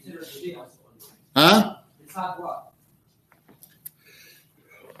about Consider it a deal. huh? It's not what?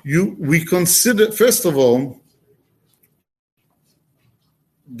 We consider, first of all,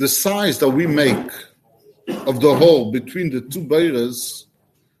 the size that we make of the hole between the two beiras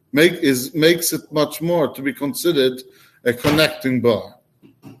makes it much more to be considered a connecting bar.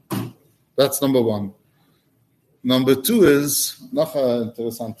 That's number one. Number two is, noch eine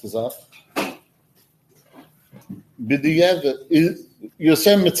interessante Sache. You're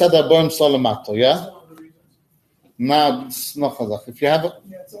saying mitzad haboim solamato, yeah? Now, it's noch eine Sache. If you have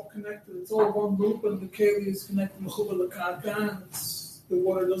Yeah, it's all connected. It's all one loop, and the keli is connected to the ka'an. The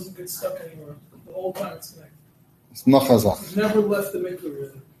water doesn't get stuck anywhere. The whole time it's connected. it's noch eine Sache. It's never left the mikveh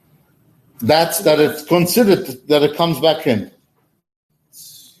really. That's that it's considered that it comes back in.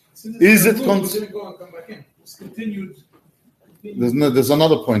 Is it it didn't go and come back in. It's continued. There's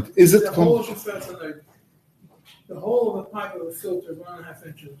another point. Is it The whole shofet, the whole of the pipe of the filter is 1.5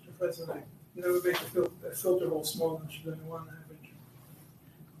 inches. Shofet, you never make a filter hole smaller than 1.5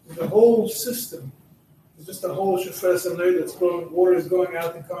 inches. The whole system is just a whole shofet that's going. Water is going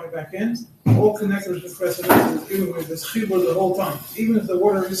out and coming back in. All connected with shofet is giving me this chibur the whole time. Even if the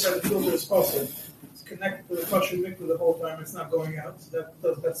water inside the filter is possible, it's connected to the kosher mikveh the whole time. It's not going out. So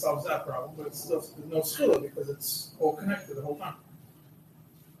that solves that problem. But it's still, there's no schila because it's all connected the whole time.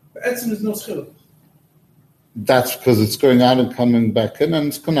 But etzim is no schila. That's because it's going out and coming back in, and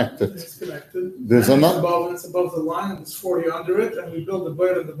it's connected. It's connected. There's and another. it's above the line, and it's 40 under it, and we build the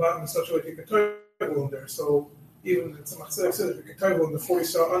boil at the bottom in such a way you can toivel in there. So even if Tzemach Tzedek says if you can toivel in the 40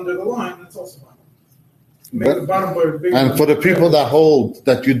 saw under the line, that's also fine. Make the bottom boil bigger. And for the people that hold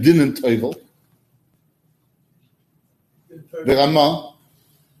that you didn't toivel, the Ramah,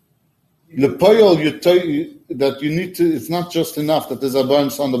 the poil that you need to, it's not just enough that there's a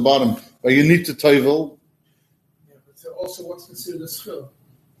bounce on the bottom, but you need to toivel. Yeah, but also what's considered a schil.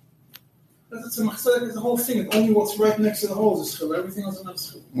 That's a Tzemach Tzedek is the whole thing. Only what's right next to the hole is a schil. Everything else is not a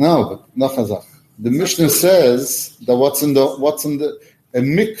schil. No, but not chazak. The Mishnah says that what's in the a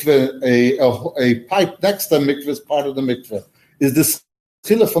mikveh, a pipe next to a mikveh is part of the mikveh. Is this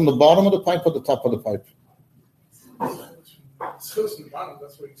schila from the bottom of the pipe or the top of the pipe? Schil is from the bottom.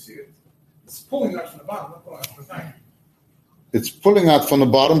 That's where you see it. It's pulling out from the bottom, not pulling out from the top. It's pulling out from the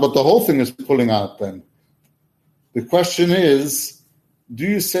bottom, but the whole thing is pulling out then. The question is, do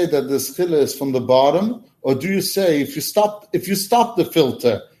you say that the schila is from the bottom, or do you say if you stop the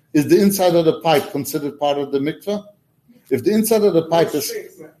filter, is the inside of the pipe considered part of the mikveh? If the inside of the pipe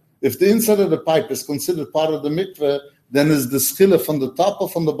is considered part of the mikveh, then is the schila from the top or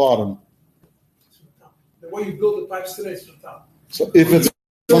from the bottom? The way you build the pipes today is from the top. So if it's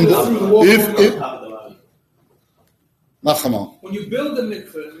from when you build the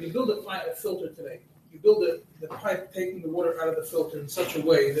mikveh, when you build a filter today, you build the pipe taking the water out of the filter in such a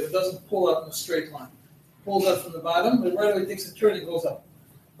way that it doesn't pull out in a straight line. It pulls out from the bottom, and right away it takes a turn and goes up.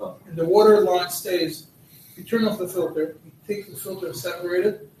 And the water line stays. If you turn off the filter, you take the filter and separate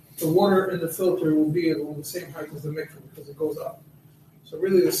it, the water in the filter will be on the same height as the mikveh because it goes up. So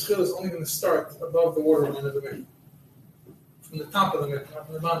really the schil is only going to start above the water line of the mikveh. From the top of the mikveh, not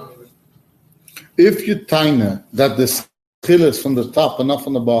from the bottom of the mikveh. If you taina that the schil is from the top and not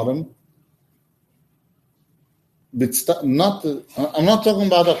from the bottom, I'm not talking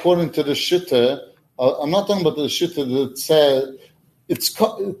about according to the shitta. I'm not talking about the shitta that says it's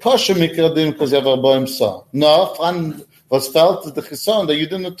kosher mikradin because you have a boim sa. No, was felt is the chisan that you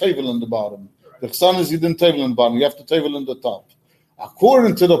didn't table on the bottom. The chisan is you didn't table on the bottom. You have to table on the top.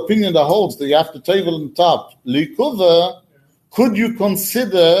 According to the opinion that holds that you have to table on the top, likuva, could you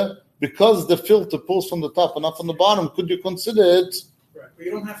consider, because the filter pulls from the top and not from the bottom, could you consider it? Right, but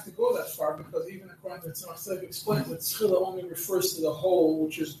you don't have to go that far because even according to Tzemach explains that Schila only refers to the hole,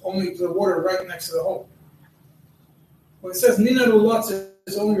 which is only the water right next to the hole. When it says Nina Rulatz,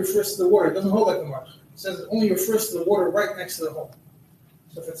 it only refers to the water. It doesn't hold like the mark. It says it only refers to the water right next to the hole.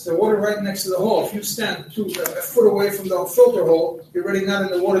 So if it's the water right next to the hole, if you stand a foot away from the filter hole, you're already not in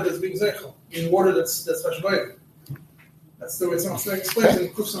the water that's being zeichel. You're in water that's vashbayim. That's the way Tzemach explains it.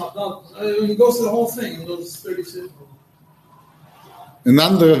 It goes to the whole thing in those 36. In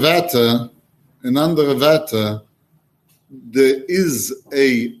andere Werte, there is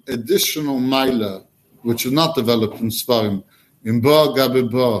a additional mila which is not developed in Sfarim. In Ba Gabe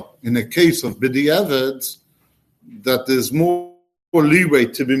Ba, in a case of B'di'evet, that there's more leeway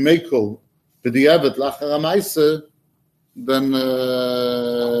to be makel B'di'evet lachar ha'maaseh than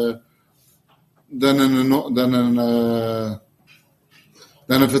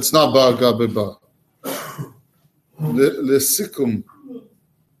if it's not Ba Gabe Ba.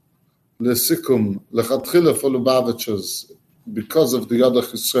 Lesikum, lechatchila for Lubavitchers, because of the other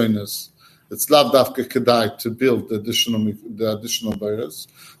chisronis, it's lav dafka kedai to build the additional bayras.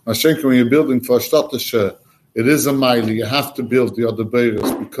 Mashenka, when you're building for shtatashe, it is a mile. You have to build the other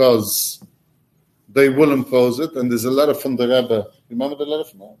bayras because they will impose it. And there's a letter from the Rebbe. You remember the letter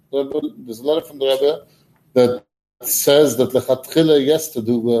from the Rebbe? There's a letter from the Rebbe that says that lechatchila yes to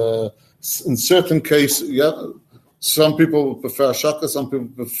do in certain cases. Yeah, some people prefer shaka, some people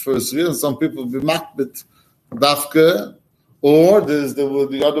prefer zriya, and some people be makbit dafka. Or there's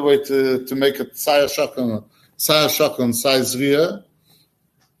the other way to make it saya shaka and saya zriya.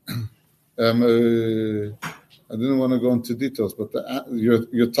 I didn't want to go into details, but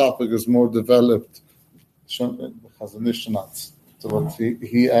your topic is more developed. So what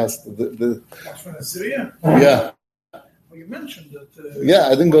he asked yeah. Well, you mentioned that. Yeah,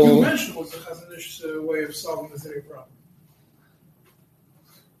 I didn't go. What you mentioned was the Chazon Ish's way of solving the Zeri problem.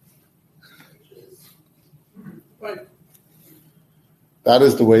 Right. That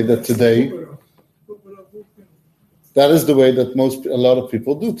is the way that today. That is the way that a lot of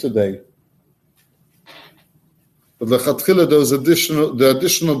people do today. But the Chatchila, the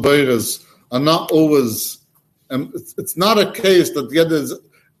additional bayras are not always. It's not a case that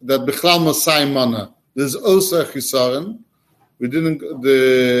Bichlal Masai Mana. There's also a chisaron.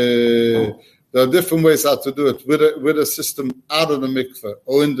 There are different ways how to do it with a system out of the mikveh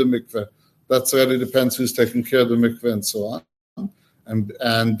or in the mikveh. That really depends who's taking care of the mikveh and so on. And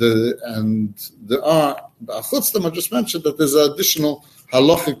there are I just mentioned that there's additional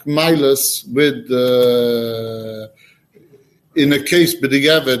halachic milas with in a case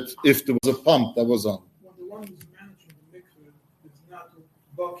b'di'evet if there was a pump that was on. When the one who's managing the mikveh is not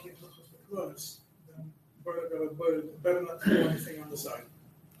buck into the clothes, then better not do anything on the side.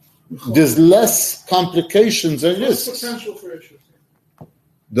 There's less complications and risks. Potential for issues.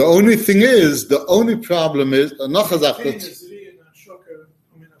 The only problem is it's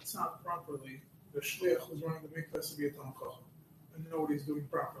not properly. The shliach who's running the mikveh has to be a Talmid Chacham, and nobody's doing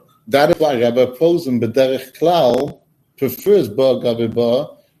properly. That is why Rabbi Posen b'derech klal prefers Ba Gabe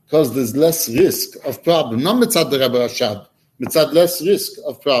Ba because there's less risk of problem. Not mitzad the Rabbi Rashad, mitzad less risk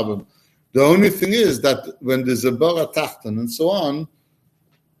of problem. The only thing is that when there's a bara tachton and so on,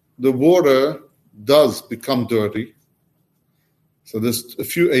 the water does become dirty. So there's a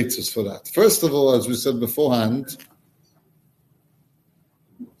few eitzes for that. First of all, as we said beforehand,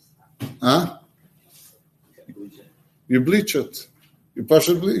 you bleach it. You throw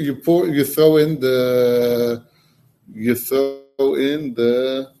in the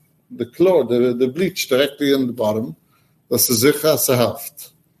chlor, the bleach directly in the bottom. That's the zicha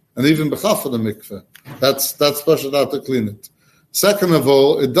sahaft. And even b'chaf of the mikveh. That's special out to clean it. Second of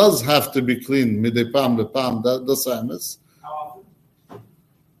all, it does have to be cleaned midday pam le pam. That's amis. How often?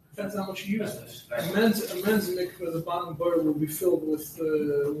 Depends on how much you use it. A men's mikveh, the bottom bar will be filled with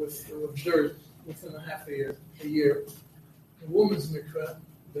dirt within a half a year. A woman's mikveh,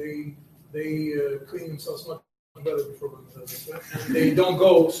 they clean themselves much better before going to the mikveh, and they don't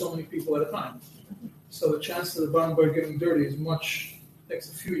go so many people at a time. So the chance of the bottom bar getting dirty is takes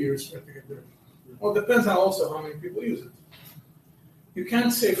a few years for it to get dirty. Well, it depends on also how many people use it. You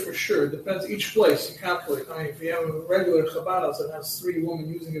can't say for sure. It depends each place. You calculate. I mean, if you have a regular Chabad house that has 3 women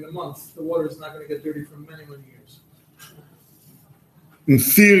using it a month, the water is not going to get dirty for many, many years. In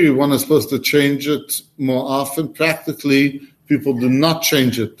theory, one is supposed to change it more often. Practically, people do not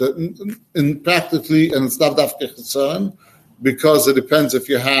change it. Practically, and it's not dafke concern, because it depends if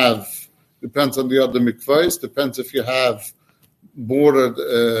you have, depends on the other mikvahs, depends if you have bordered,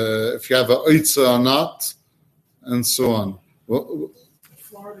 if you have an oitza or not, and so on. In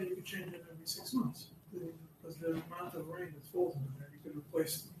Florida, you could change it every 6 months because the amount of rain that falls in there, you could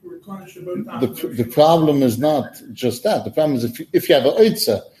replenish the problem is not just that. The problem is if you have an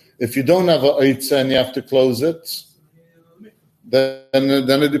oitza. If you don't have an oitza and you have to close it, then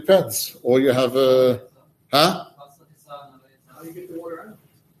it depends. Or you have a, How do you get the water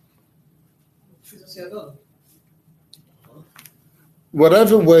out?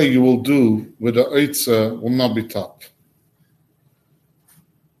 Whatever way you will do with the oitza will not be top.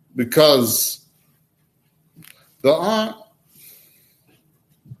 Because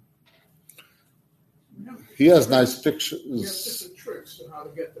he has nice pictures. He has different tricks on how to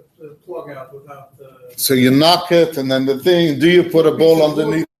get the plug out without the... So you knock it, and then the thing, do you put a ball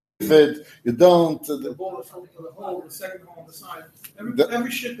underneath it? You don't. The ball is from the hole, the second hole on the side.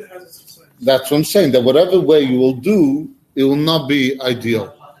 Every shit that has its effect. That's what I'm saying, that whatever way you will do, it will not be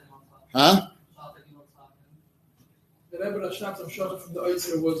ideal. Huh? The Rebbe that shot some shot from the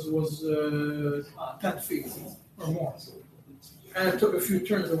Oitzer was 10 feet or more. And it took a few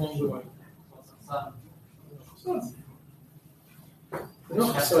turns along the way.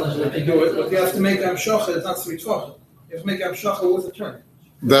 So you do it, but you have to make Amshacha, it's not 3 tefachim. You have to make Amshacha with a turn.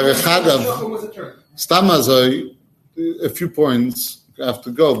 With a turn. Stamazoi, a few points have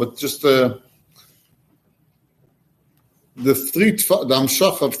to go, but just the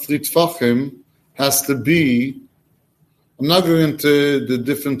Amshacha of 3 tefachim has to be. I'm not going into the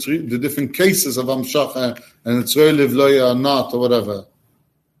different cases of Amshacha and it's really loya or not or whatever.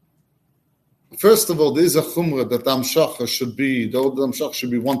 First of all, there is a chumrah that the Amshacha should be, the old Amshacha should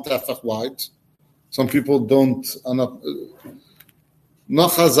be 1 tefach wide. Some people don't,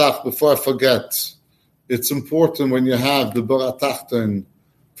 Nachazach, before I forget, it's important when you have the Baratachton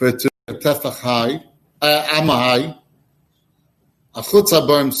for it to be a tefach high, amma high, a chutz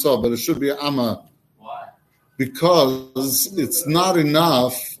habayim so, but it should be amma. Why? Because it's not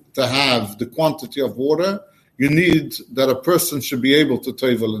enough to have the quantity of water. You need that a person should be able to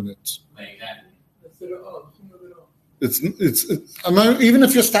tevel in it. It's I mean, even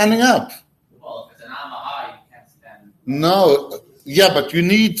if you're standing up. Well, if it's an amma high, you can't stand. No, yeah, but you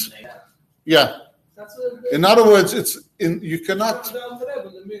need, yeah. In other words, you cannot.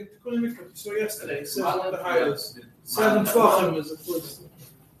 So yesterday, 7 the highest. 7 tefachim is a foot.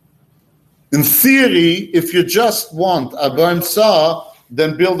 In theory, if you just want a burn saw,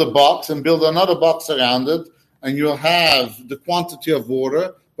 then build a box and build another box around it, and you'll have the quantity of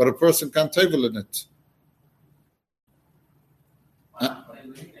water, but a person can't table in it.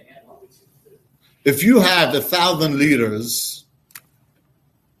 If you have 1,000 liters,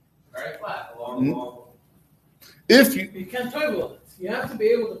 Very flat. if you can't table it, you have to be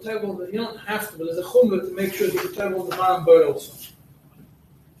able to table it. You don't have to, but there's a chumrah to make sure that you table the bottom boat also.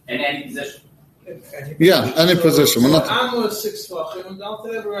 In any position. Any position. We're not. Amma is 6 tefachim, and Al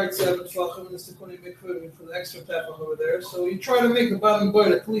Tereba writes 7 tefachim, and it's the Kuni Mikveh for the extra tefach over there. So you try to make the bottom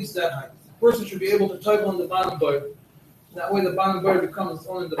boat at least that height. The person should be able to table on the bottom boat. That way, the bottom boat becomes its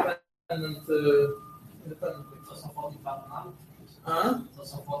own independent.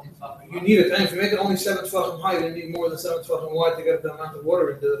 You need it, and if you make it only 7 tefachim high, you need more than 7 tefachim wide to get the amount of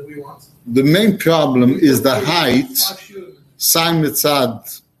water that we want. The main problem is the height. Sai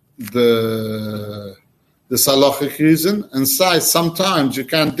mitzad the halachic reason, and sai sometimes you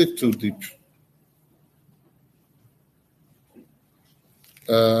can't dig too deep.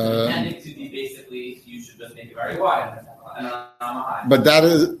 You can't dig too deep. Basically, you should just make it very wide. But that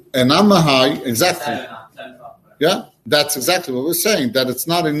is an amma high, exactly. Yeah, that's exactly what we're saying, that it's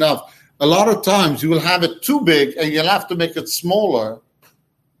not enough. A lot of times you will have it too big and you'll have to make it smaller.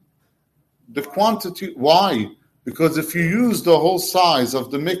 The quantity, why? Because if you use the whole size of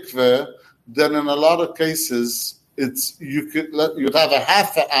the mikveh, then in a lot of cases you'd have a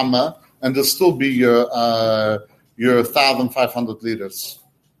half an amma and there'll still be your 1,500 liters.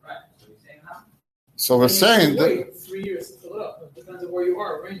 Right. So we're saying that. Wait 3 years to fill it up. It depends on where you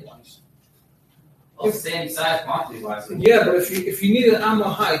are, range-wise. Well, same size quantity-wise. Yeah, but if you need an amma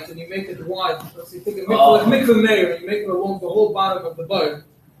height and you make it wide, let's say you take a mikveh mayor and you make it along the whole bottom of the boat,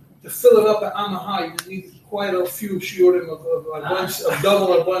 to fill it up at amma height, you need quite a few shiurim of double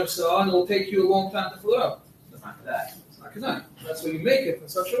or bunch, and it will take you a long time to fill it up. It's not for that. Kedai. That's why you make it in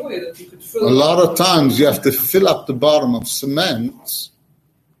such a way that you could fill A it lot up. of times you have to fill up the bottom of cement,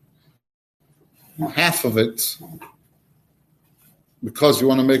 half of it, because you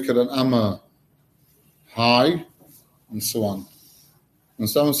want to make it an amma high, and so on. And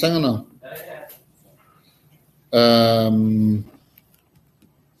so I'm saying no.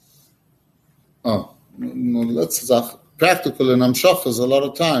 Let's say practical in Amshachas, a lot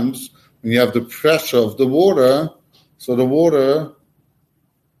of times when you have the pressure of the water, so the water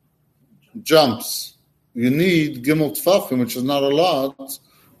jumps. You need gimel tfachim, which is not a lot,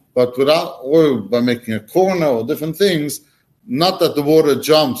 but by making a corner or different things, not that the water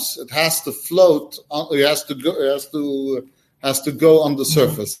jumps. It has to float. It has to go on the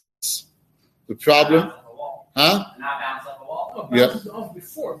surface. The problem, huh? Not bounce off the wall. No, bounces off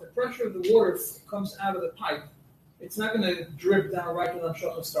before. The pressure of the water comes out of the pipe. It's not going to drip down right when the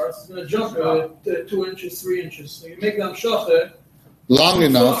Amshacha starts. It's going to jump 2 inches, 3 inches. So you make the Amshacha long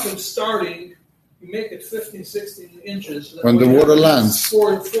enough. Starting, you make it 15, 16 inches. So when the water lands.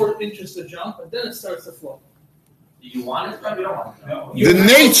 4 inches to jump, and then it starts to flow. Do you want it? You don't want it. No. The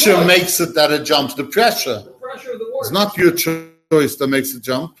nature makes it that it jumps. The pressure. The pressure of the water. It's not your choice that makes it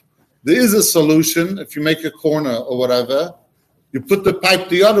jump. There is a solution. If you make a corner or whatever, you put the pipe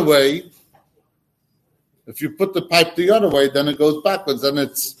the other way. If you put the pipe the other way, then it goes backwards. Then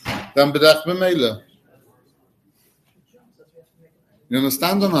b'dach b'meila. You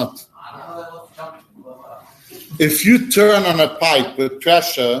understand or not? If you turn on a pipe with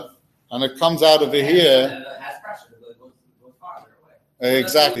pressure and it comes out over here,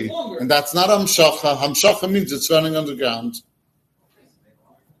 exactly, and that's not hamshacha. Hamshacha means it's running underground.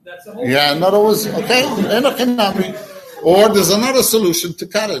 Yeah, not always. Okay, or there's another solution to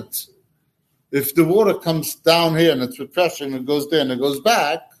cut it. If the water comes down here and it's with pressure and it goes there and it goes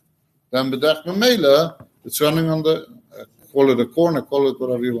back, then b'dach b'meila, it's running on the, call it a corner, call it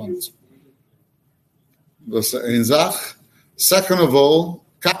whatever you want. Second of all,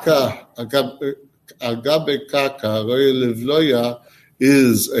 kaka, agabe kaka, roye livloya,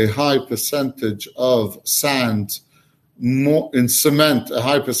 is a high percentage of sand, more in cement, a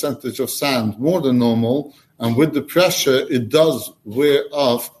high percentage of sand, more than normal, and with the pressure, it does wear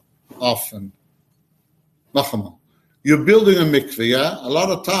off often. You're building a mikveh, yeah? A lot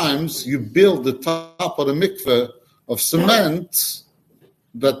of times you build the top of the mikveh of cement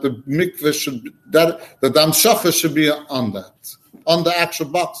that the mikveh should, that the amshacha should be on that, on the actual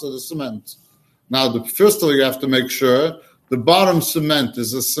box of the cement. Now, first of all, you have to make sure the bottom cement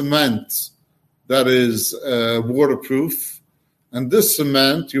is a cement that is waterproof, and this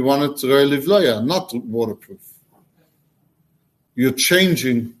cement, you want it to livloya, not waterproof. You're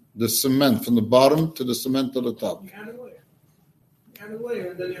changing the cement from the bottom to the cement to the top. You add a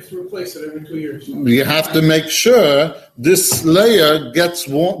layer, and then you have to replace it every 2 years. You have to make sure this layer gets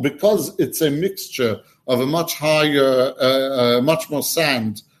warm because it's a mixture of a much higher, much more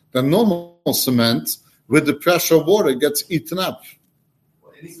sand than normal cement. With the pressure of water, it gets eaten up.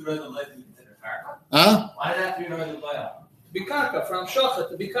 Well, it needs to run the light to be considered karka. Huh? Why does it have to be run the light? To be karka, from shachat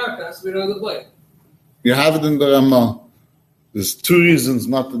to be karka has to be the blade. You have it in the Ramah. There's 2 reasons,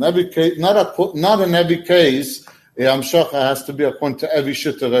 not in every case. Not in every case. A hamshacha has to be according to every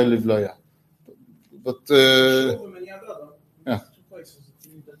shitta livloya. But yeah. 2 places.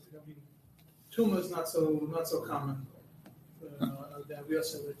 Tuma is not so common.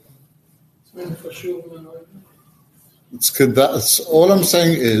 It's all I'm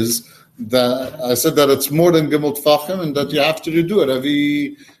saying is that I said that it's more than gimel tfachim and that you have to redo it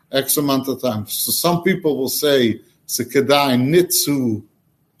every X amount of time. So some people will say sekedai nitzu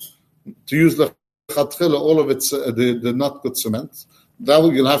to use lechatchila all of it's the not good cement. That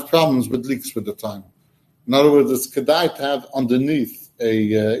way you'll have problems with leaks with the time. In other words, it's kedai to have underneath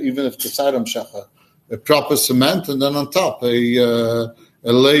even if the side hamshacha a proper cement and then on top a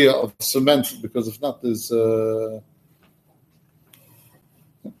layer of cement, because if not, there's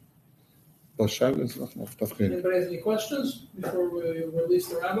Anybody has any questions before we release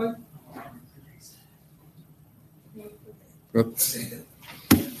the rabbi? Good.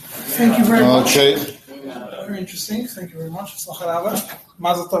 Thank you very much. Okay. Very interesting. Thank you very much.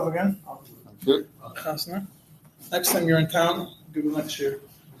 Mazel tov again. Good. Next time you're in town, do it next year.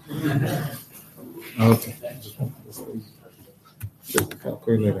 Okay.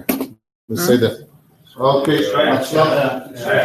 We'll say that. Okay.